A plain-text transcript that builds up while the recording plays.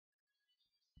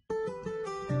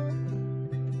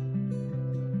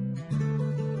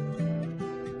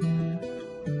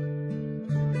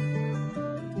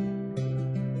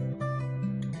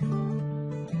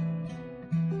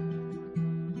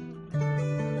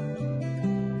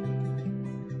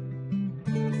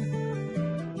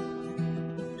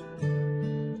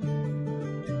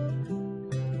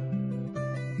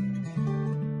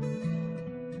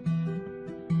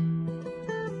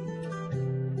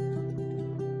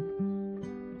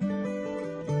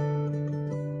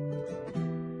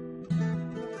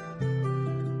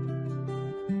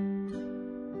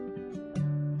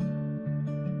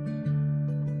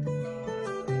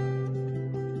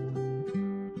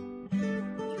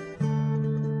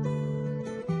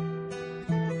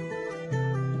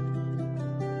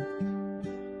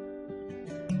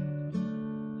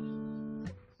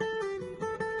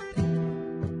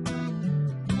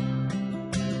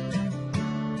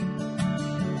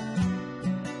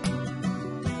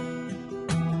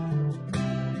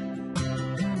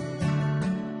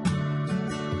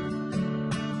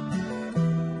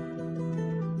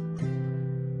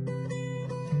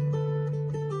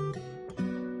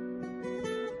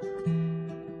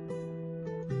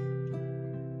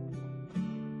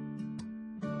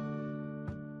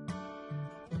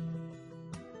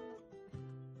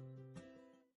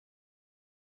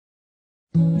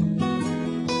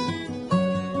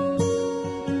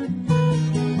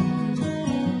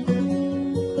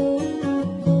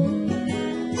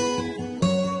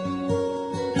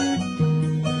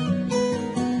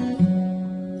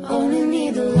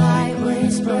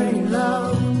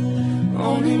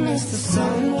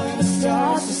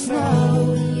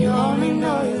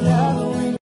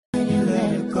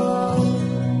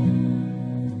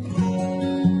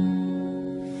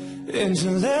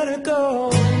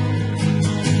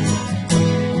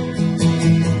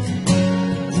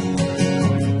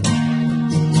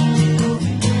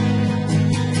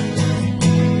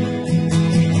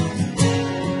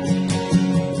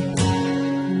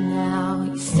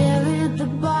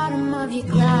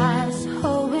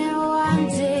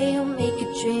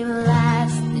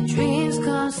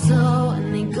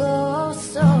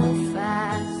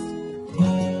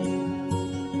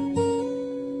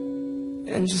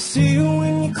see you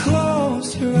when you close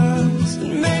your eyes,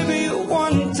 and maybe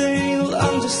one day you'll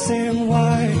understand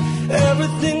why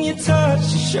everything you touch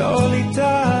surely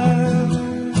dies.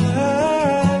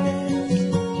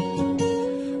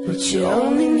 But you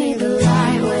only need the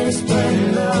light when it's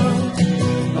burning low,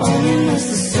 only miss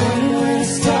the sun when it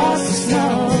starts to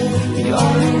snow. You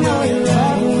only know you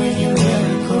love when you let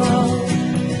it go.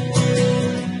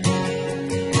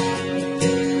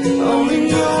 Only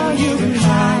know you've been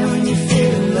high when you're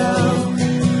feeling low,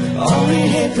 only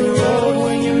hit the road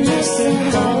when you're missing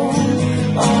home.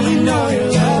 Only know you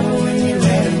love when you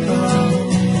let it go.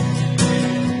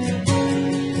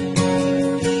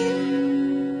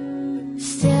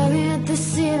 Staring at the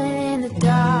ceiling in the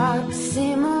dark,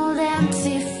 same old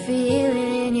empty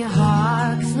feeling in your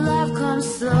heart. 'Cause love comes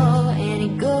slow and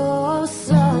it goes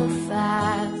so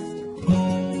fast.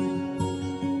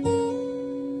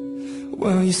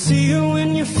 Well, you see her when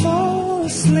you fall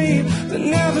asleep, but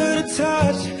never to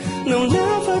touch, no,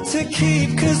 never to keep.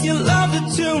 'Cause you loved her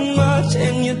too much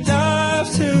and you dive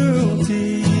too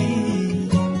deep.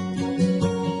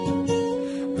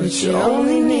 But you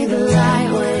only need the light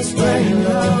when it's burning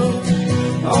low,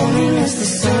 only miss the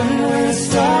sun when it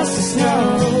starts to snow.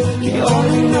 You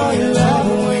only know you love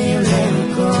her when you let her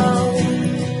go.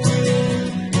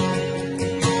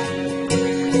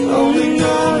 Only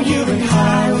know you've been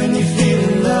high when you're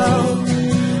feeling low,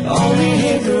 only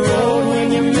hit the road when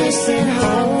you're missing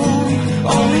home.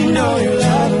 Only know you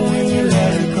love her when you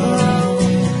let her go.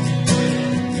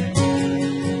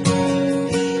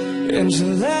 And you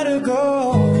let her go.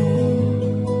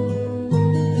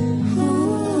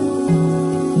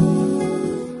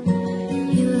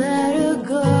 You let her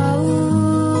go.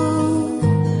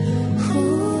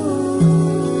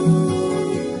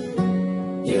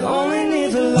 You only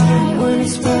need the light when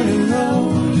it's burning low,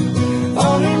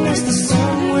 only miss the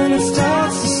sun when it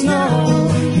starts to snow.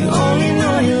 You only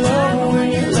know you love her when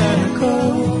you let her go.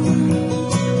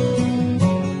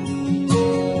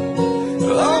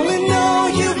 Only know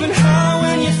you've been high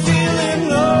when you're feeling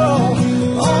low,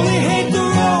 only hate the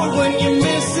road when you're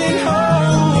missing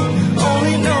home.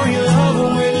 Only know you love her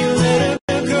when you let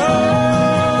her go.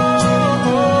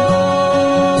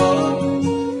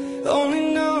 Only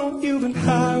know you've been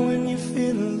high when you're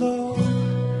feeling low,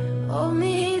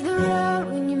 only hate the road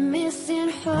when you're missing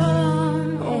home.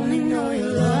 Only know you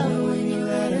love her when you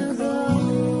let her go.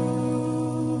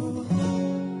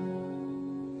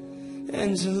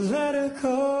 And you let her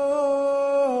go.